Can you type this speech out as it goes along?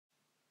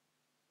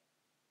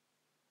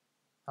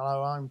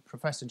Hello, I'm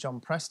Professor John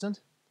Preston.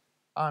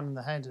 I'm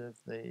the head of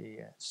the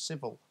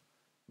Civil,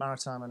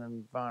 Maritime and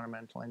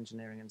Environmental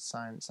Engineering and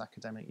Science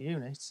Academic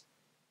Unit,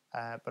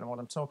 but what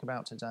I'm talking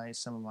about today is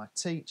some of my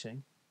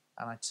teaching,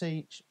 and I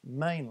teach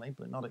mainly,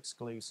 but not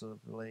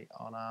exclusively,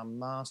 on our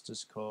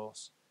Master's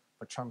course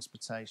for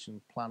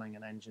Transportation Planning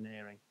and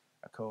Engineering,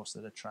 a course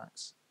that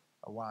attracts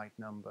a wide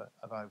number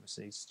of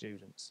overseas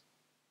students.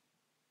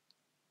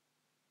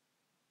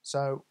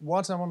 So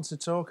what I want to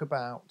talk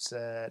about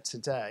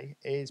today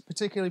is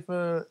particularly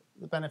for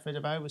the benefit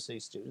of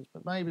overseas students,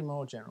 but maybe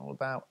more general,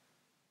 about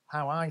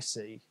how I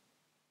see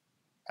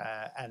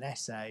an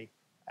essay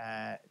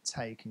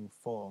taking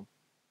form.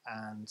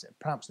 And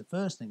perhaps the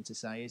first thing to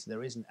say is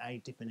there isn't a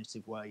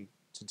definitive way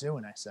to do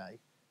an essay.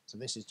 So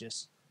this is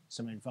just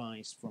some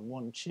advice from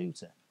one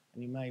tutor,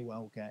 and you may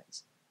well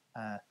get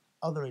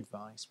other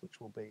advice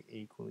which will be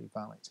equally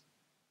valid.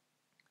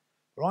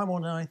 But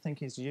what I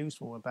think is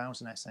useful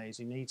about an essay is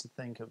you need to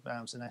think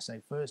about an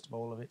essay, first of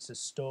all, if it's a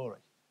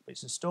story.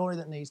 It's a story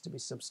that needs to be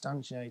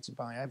substantiated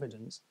by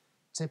evidence,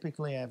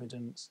 typically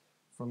evidence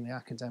from the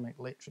academic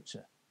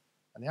literature.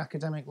 And the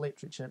academic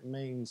literature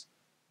means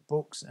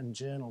books and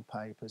journal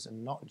papers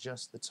and not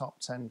just the top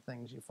 10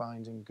 things you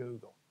find in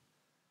Google.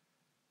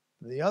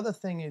 The other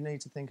thing you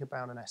need to think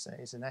about an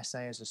essay is an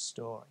essay as a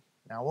story.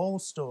 Now, all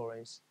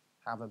stories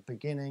have a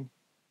beginning,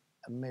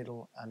 a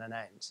middle and an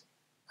end.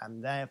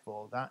 And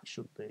therefore, that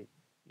should be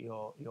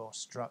your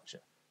structure.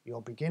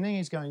 Your beginning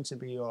is going to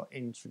be your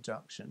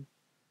introduction.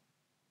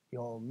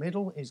 Your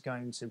middle is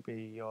going to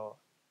be your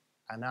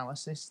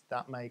analysis.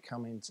 That may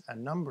come in a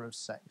number of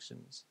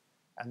sections.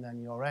 And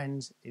then your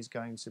end is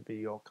going to be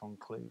your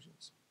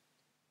conclusions.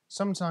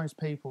 Sometimes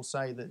people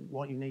say that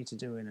what you need to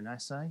do in an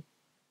essay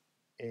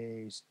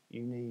is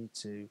you need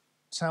to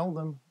tell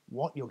them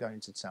what you're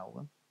going to tell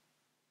them,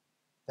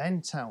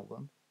 then tell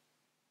them,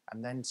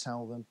 and then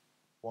tell them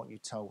what you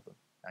told them.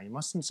 Now, you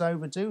mustn't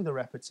overdo the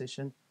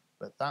repetition,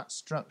 but that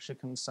structure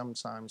can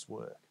sometimes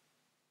work.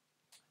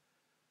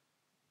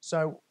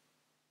 So,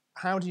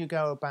 how do you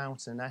go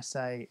about an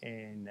essay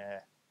in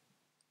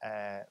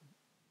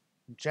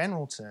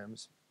general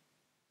terms?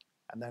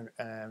 And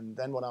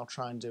then what I'll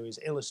try and do is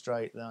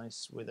illustrate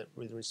this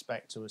with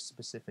respect to a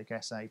specific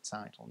essay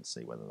title and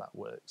see whether that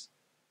works.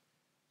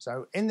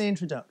 So, in the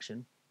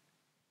introduction,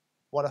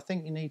 what I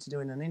think you need to do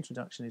in an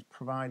introduction is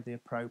provide the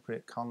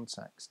appropriate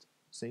context.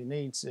 So you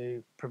need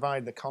to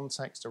provide the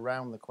context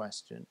around the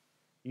question.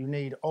 You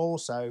need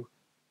also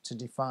to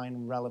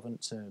define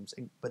relevant terms,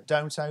 but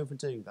don't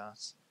overdo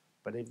that.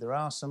 But if there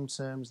are some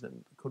terms that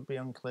could be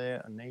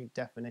unclear and need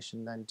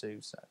definition, then do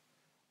so.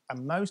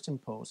 And most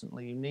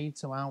importantly, you need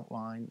to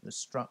outline the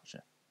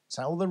structure.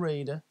 Tell the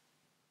reader,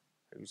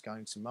 who's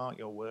going to mark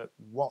your work,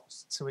 what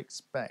to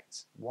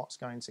expect, what's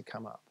going to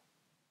come up.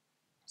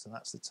 So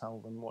that's to tell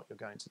them what you're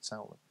going to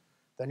tell them.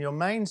 Then your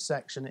main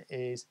section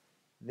is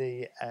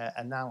the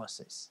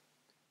analysis.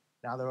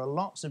 Now, there are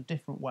lots of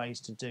different ways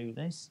to do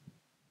this,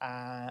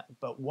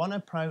 but one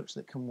approach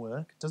that can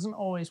work, doesn't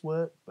always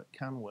work, but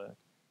can work,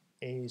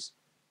 is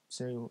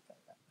to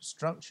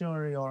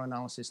structure your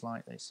analysis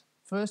like this.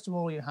 First of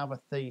all, you have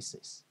a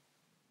thesis.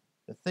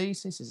 The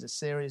thesis is a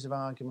series of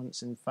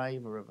arguments in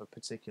favour of a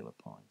particular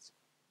point.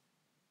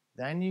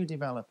 Then you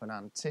develop an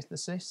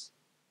antithesis.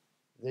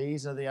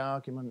 These are the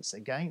arguments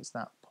against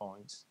that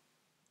point.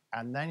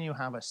 And then you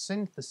have a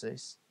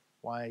synthesis,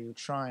 where you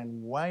try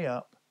and weigh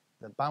up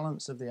the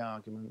balance of the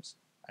arguments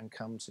and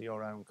come to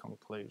your own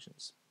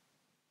conclusions.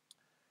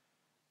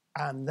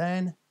 And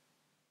then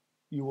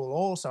you will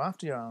also,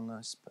 after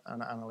your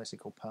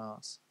analytical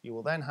parts, you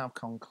will then have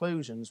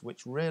conclusions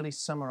which really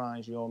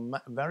summarise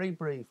very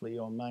briefly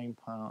your main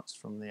parts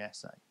from the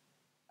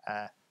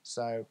essay.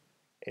 So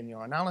in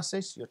your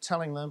analysis, you're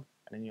telling them,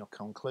 and in your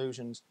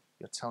conclusions,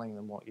 you're telling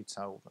them what you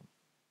told them.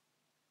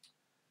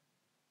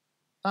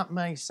 That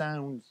may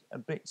sound a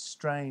bit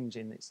strange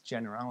in its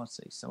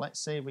generality, so let's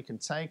see if we can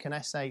take an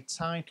essay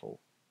title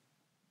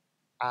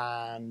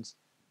and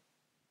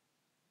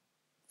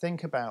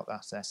think about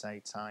that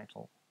essay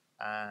title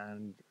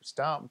and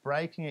start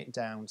breaking it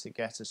down to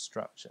get a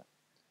structure.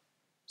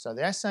 So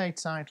the essay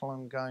title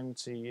I'm going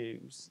to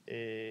use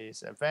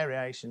is a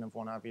variation of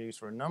one I've used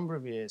for a number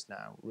of years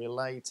now,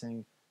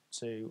 relating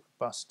to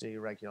bus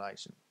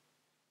deregulation.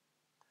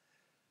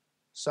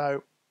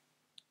 So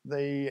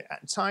the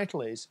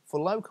title is, for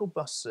local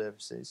bus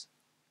services,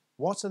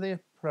 what are the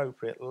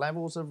appropriate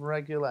levels of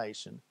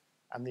regulation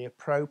and the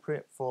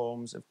appropriate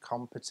forms of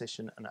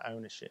competition and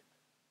ownership?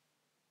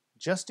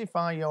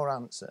 Justify your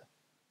answer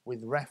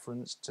with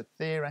reference to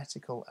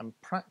theoretical and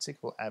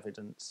practical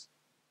evidence,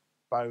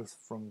 both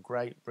from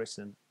Great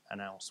Britain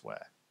and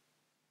elsewhere.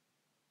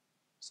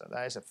 So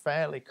there's a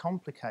fairly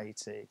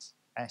complicated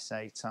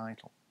essay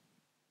title.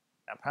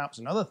 Now, perhaps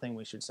another thing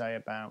we should say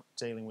about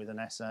dealing with an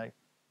essay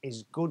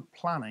is good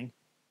planning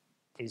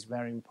is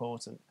very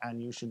important,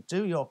 and you should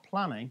do your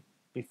planning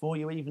before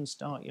you even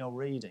start your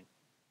reading,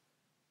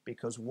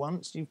 because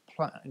once you've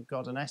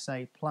got an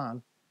essay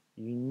plan,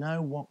 you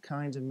know what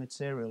kind of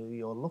material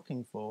you're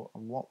looking for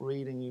and what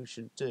reading you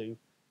should do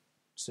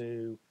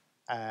to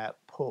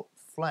put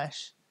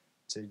flesh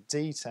to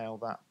detail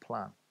that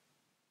plan.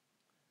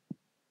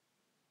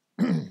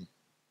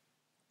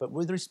 But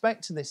with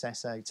respect to this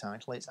essay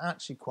title, it's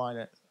actually quite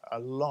a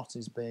lot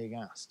is being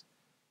asked,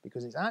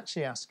 because it's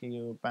actually asking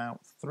you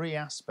about three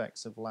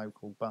aspects of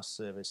local bus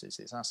services.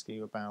 It's asking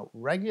you about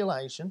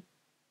regulation,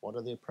 what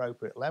are the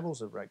appropriate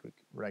levels of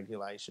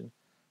regulation,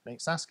 and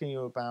it's asking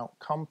you about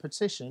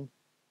competition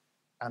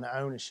and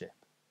ownership.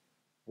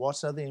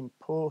 What are the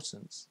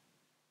importance,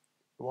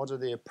 what are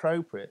the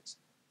appropriate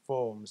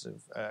forms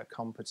of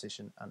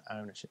competition and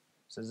ownership?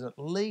 So there's at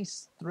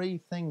least three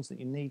things that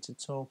you need to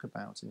talk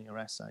about in your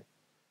essay.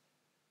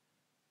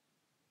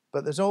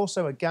 But there's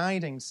also a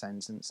guiding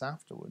sentence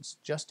afterwards.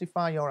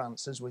 Justify your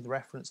answers with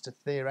reference to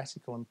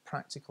theoretical and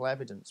practical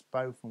evidence,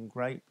 both from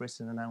Great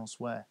Britain and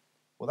elsewhere.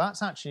 Well,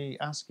 that's actually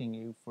asking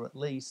you for at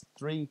least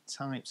three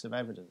types of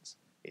evidence.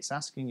 It's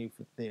asking you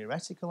for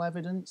theoretical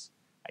evidence,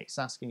 it's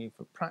asking you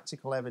for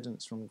practical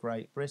evidence from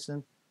Great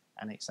Britain,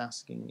 and it's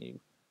asking you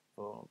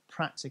for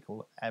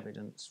practical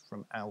evidence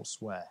from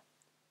elsewhere.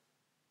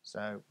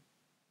 So,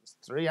 there's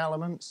three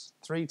elements,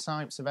 three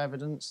types of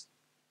evidence.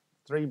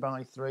 3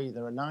 by 3,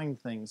 there are 9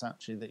 things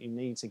actually that you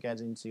need to get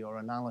into your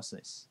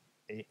analysis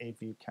if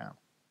you can.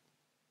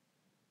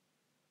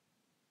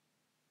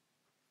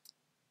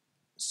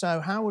 So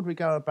how would we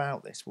go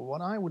about this? Well,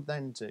 what I would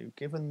then do,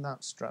 given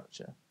that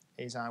structure,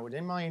 is I would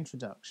in my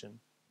introduction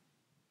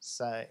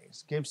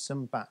give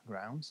some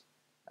background,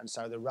 and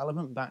so the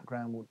relevant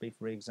background would be,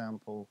 for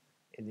example,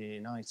 in the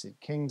United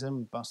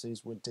Kingdom,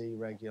 buses were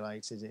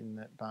deregulated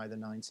by the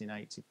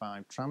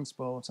 1985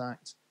 Transport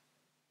Act.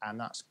 And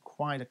that's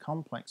quite a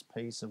complex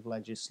piece of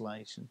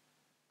legislation,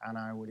 and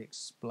I would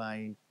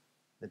explain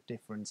the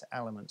different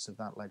elements of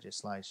that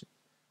legislation.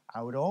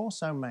 I would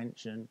also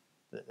mention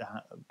that the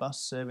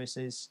bus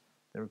services,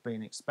 there have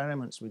been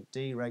experiments with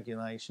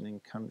deregulation in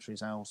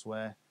countries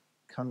elsewhere,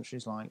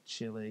 countries like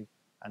Chile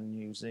and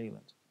New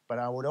Zealand. But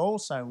I would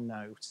also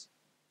note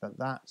that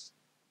that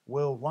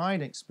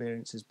worldwide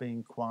experience has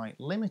been quite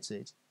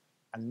limited,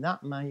 and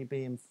that may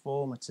be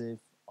informative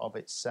of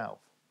itself.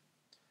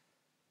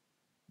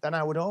 Then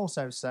I would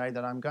also say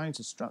that I'm going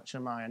to structure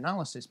my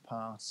analysis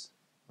part,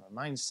 the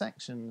main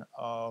section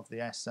of the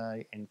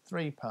essay, in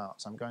 3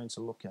 parts. I'm going to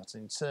look at,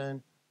 in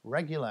turn,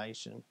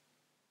 regulation,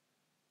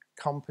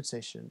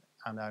 competition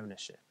and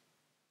ownership.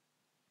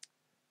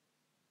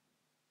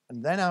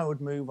 And then I would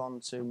move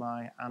on to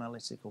my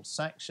analytical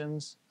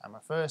sections, and my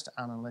first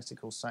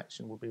analytical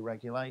section would be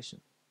regulation.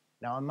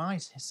 Now I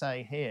might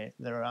say here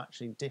there are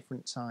actually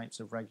different types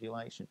of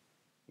regulation.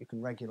 You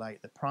can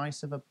regulate the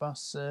price of a bus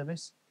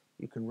service,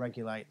 you can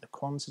regulate the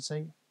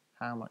quantity,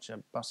 how much a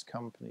bus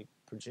company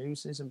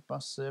produces of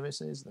bus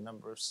services, the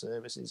number of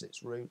services,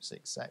 its routes,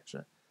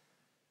 etc.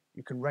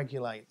 You can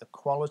regulate the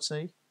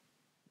quality.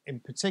 In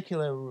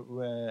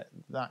particular,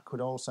 that could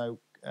also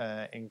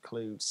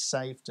include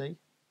safety,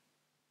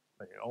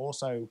 but it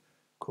also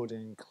could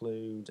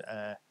include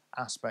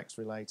aspects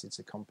related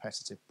to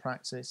competitive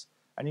practice,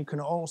 and you can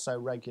also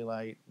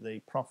regulate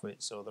the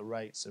profits or the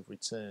rates of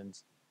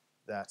returns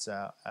that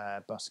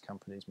bus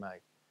companies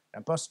make. Now,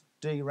 bus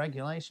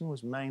deregulation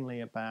was mainly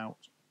about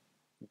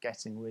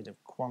getting rid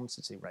of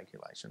quantity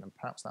regulation, and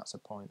perhaps that's a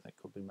point that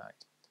could be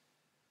made.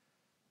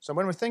 So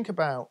when we think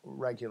about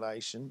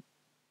regulation,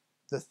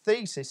 the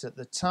thesis at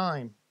the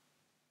time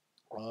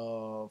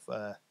of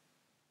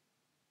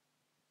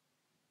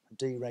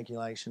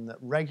deregulation that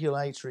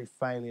regulatory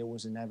failure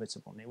was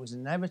inevitable. And it was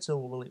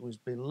inevitable, it was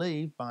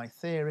believed by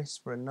theorists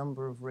for a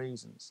number of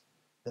reasons,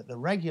 that the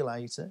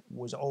regulator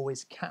was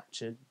always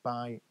captured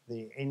by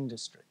the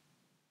industry,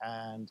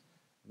 and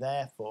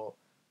therefore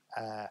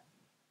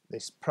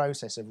this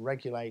process of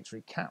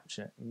regulatory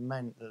capture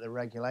meant that the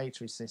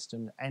regulatory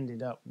system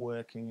ended up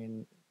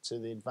working to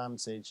the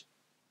advantage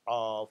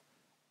of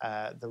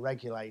the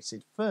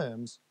regulated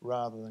firms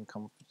rather than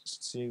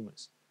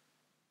consumers.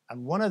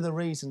 And one of the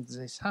reasons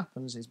this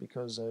happens is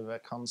because of a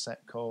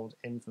concept called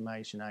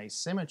information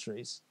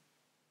asymmetries.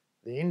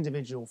 The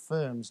individual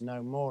firms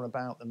know more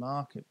about the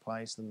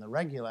marketplace than the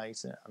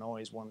regulator and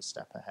always one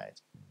step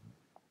ahead.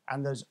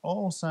 And there's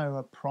also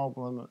a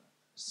problem,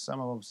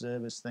 some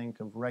observers think,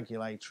 of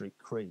regulatory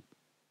creep.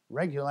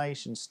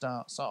 Regulation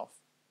starts off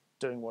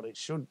doing what it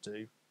should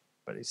do,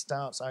 but it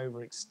starts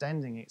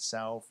overextending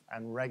itself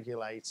and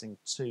regulating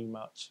too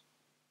much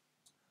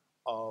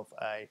of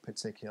a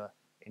particular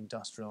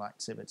industrial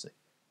activity.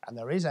 And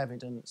there is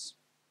evidence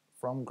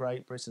from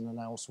Great Britain and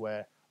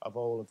elsewhere of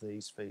all of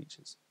these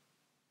features.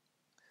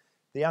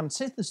 The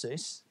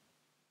antithesis,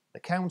 the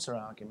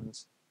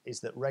counter-argument, is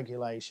that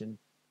regulation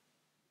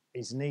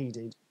is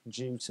needed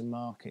due to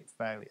market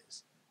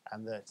failures,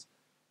 and that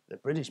the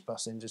British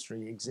bus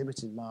industry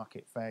exhibited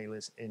market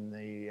failures in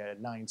the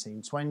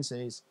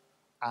 1920s,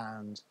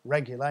 and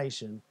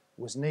regulation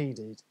was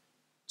needed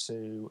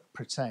to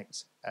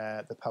protect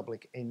the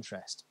public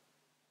interest.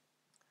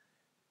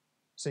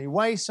 So you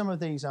weigh some of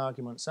these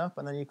arguments up,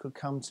 and then you could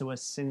come to a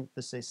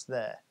synthesis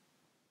there.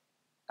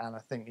 And I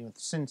think the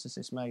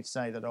synthesis may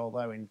say that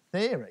although in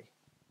theory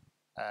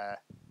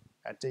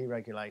a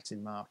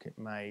deregulated market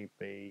may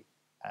be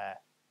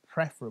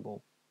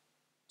preferable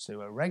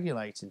to a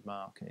regulated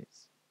market,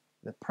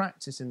 the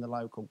practice in the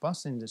local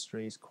bus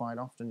industry is quite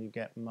often you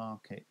get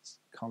market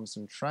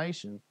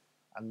concentration,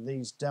 and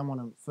these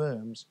dominant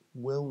firms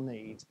will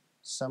need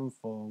some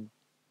form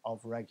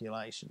of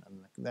regulation.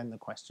 And then the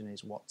question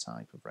is, what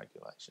type of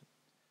regulation?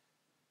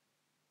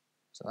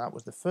 So that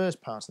was the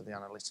first part of the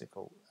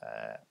analytical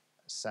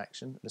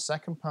section. The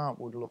second part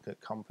would look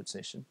at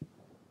competition.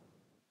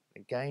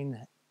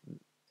 Again,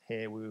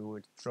 here we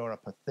would draw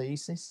up a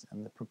thesis,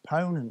 and the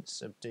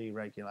proponents of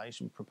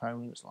deregulation,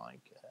 proponents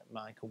like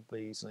Michael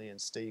Beasley and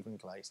Stephen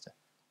Glaister,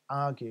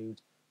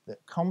 argued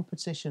that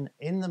competition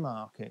in the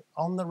market,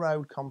 on the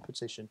road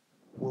competition,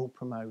 will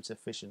promote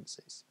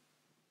efficiencies.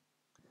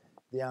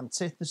 The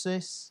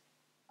antithesis,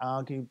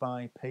 argued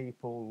by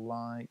people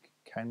like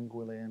Ken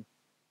Gwilliam,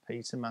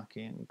 Peter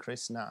Mackey and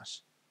Chris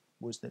Nash,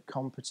 was that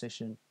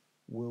competition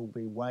will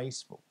be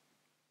wasteful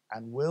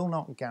and will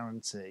not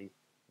guarantee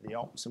the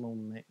optimal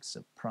mix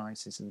of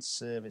prices and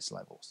service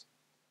levels.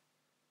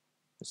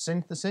 The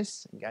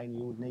synthesis, again,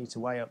 you would need to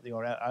weigh up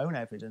your own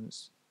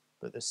evidence,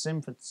 but the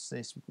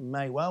synthesis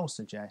may well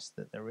suggest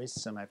that there is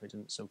some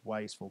evidence of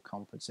wasteful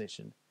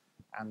competition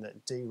and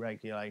that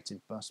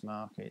deregulated bus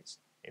markets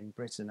in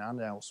Britain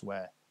and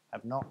elsewhere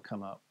have not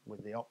come up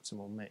with the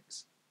optimal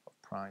mix of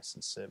price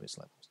and service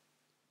levels.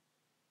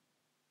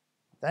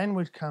 Then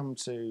we'd come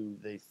to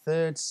the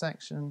third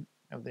section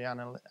of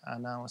the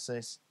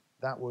analysis.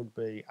 That would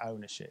be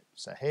ownership.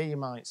 So here you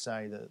might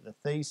say that the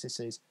thesis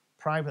is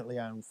privately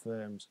owned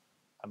firms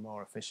are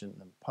more efficient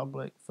than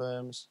public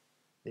firms.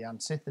 The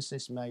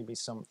antithesis may be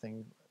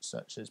something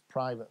such as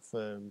private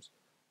firms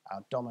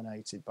are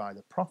dominated by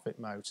the profit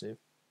motive,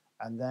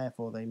 and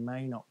therefore they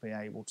may not be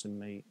able to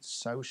meet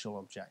social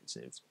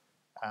objectives.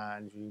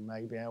 And you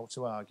may be able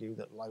to argue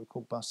that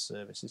local bus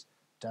services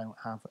don't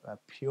have a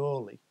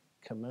purely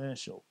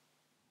commercial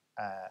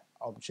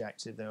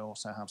objective, they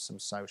also have some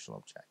social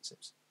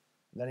objectives.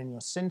 And then in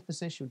your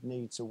synthesis, you'd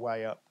need to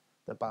weigh up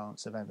the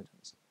balance of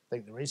evidence. I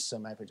think there is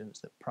some evidence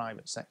that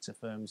private sector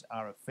firms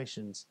are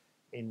efficient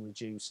in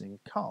reducing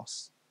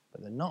costs,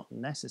 but they're not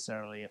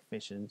necessarily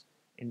efficient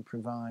in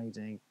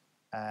providing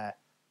the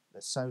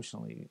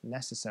socially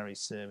necessary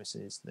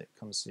services that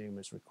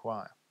consumers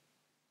require.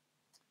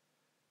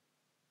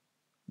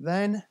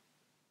 Then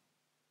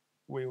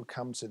we will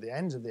come to the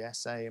end of the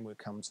essay and we'll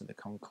come to the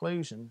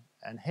conclusion,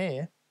 and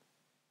here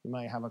you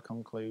may have a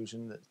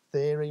conclusion that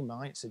theory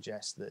might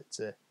suggest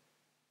that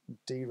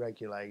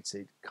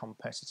deregulated,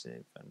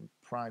 competitive and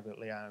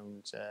privately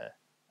owned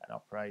and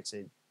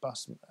operated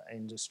bus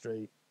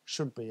industry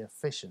should be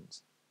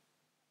efficient,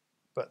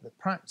 but the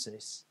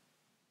practice,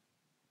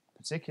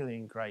 particularly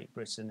in Great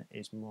Britain,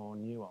 is more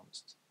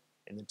nuanced.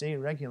 In the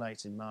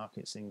deregulated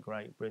markets in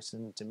Great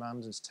Britain,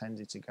 demand has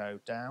tended to go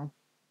down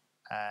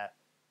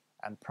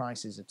and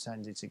prices have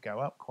tended to go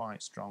up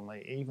quite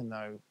strongly, even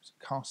though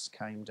costs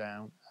came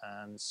down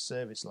and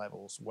service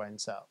levels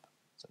went up.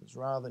 So there's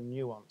rather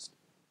nuanced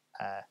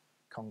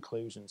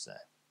conclusions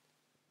there.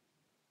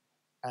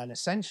 And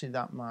essentially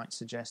that might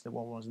suggest that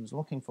what one was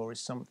looking for is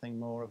something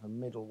more of a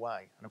middle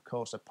way. And of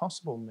course a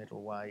possible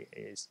middle way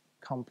is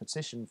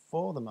competition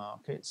for the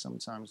market,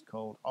 sometimes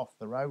called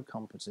off-the-road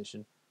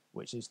competition,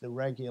 which is the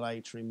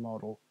regulatory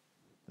model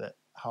that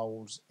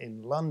holds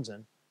in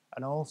London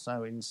and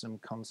also in some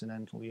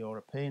continental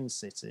European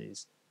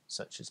cities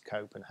such as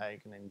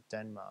Copenhagen in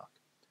Denmark.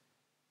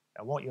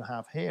 Now what you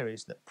have here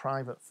is that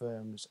private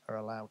firms are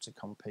allowed to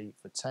compete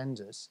for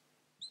tenders,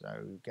 so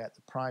you get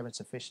the private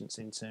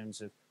efficiency in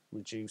terms of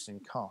reducing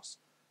costs,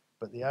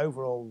 but the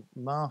overall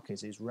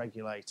market is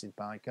regulated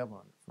by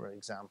government. For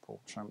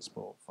example,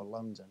 Transport for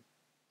London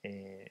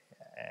here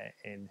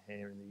in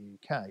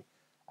the UK,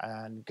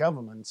 and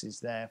government is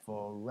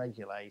therefore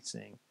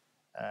regulating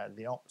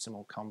the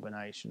optimal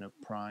combination of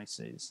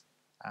prices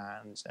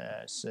and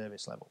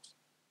service levels.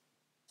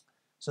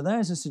 So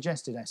there's a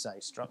suggested essay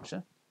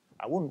structure.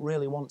 I wouldn't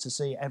really want to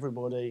see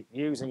everybody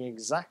using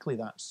exactly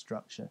that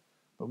structure,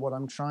 but what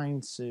I'm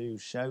trying to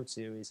show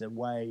to you is a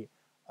way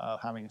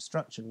of having a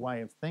structured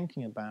way of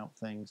thinking about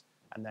things,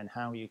 and then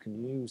how you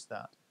can use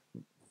that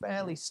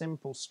fairly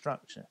simple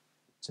structure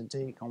to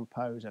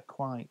decompose a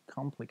quite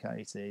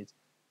complicated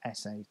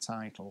essay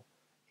title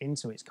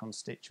into its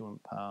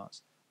constituent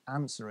parts,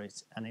 answer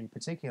it, and in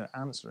particular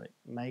answer it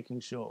making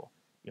sure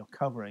you're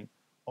covering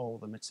all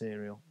the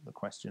material the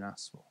question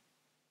asks for.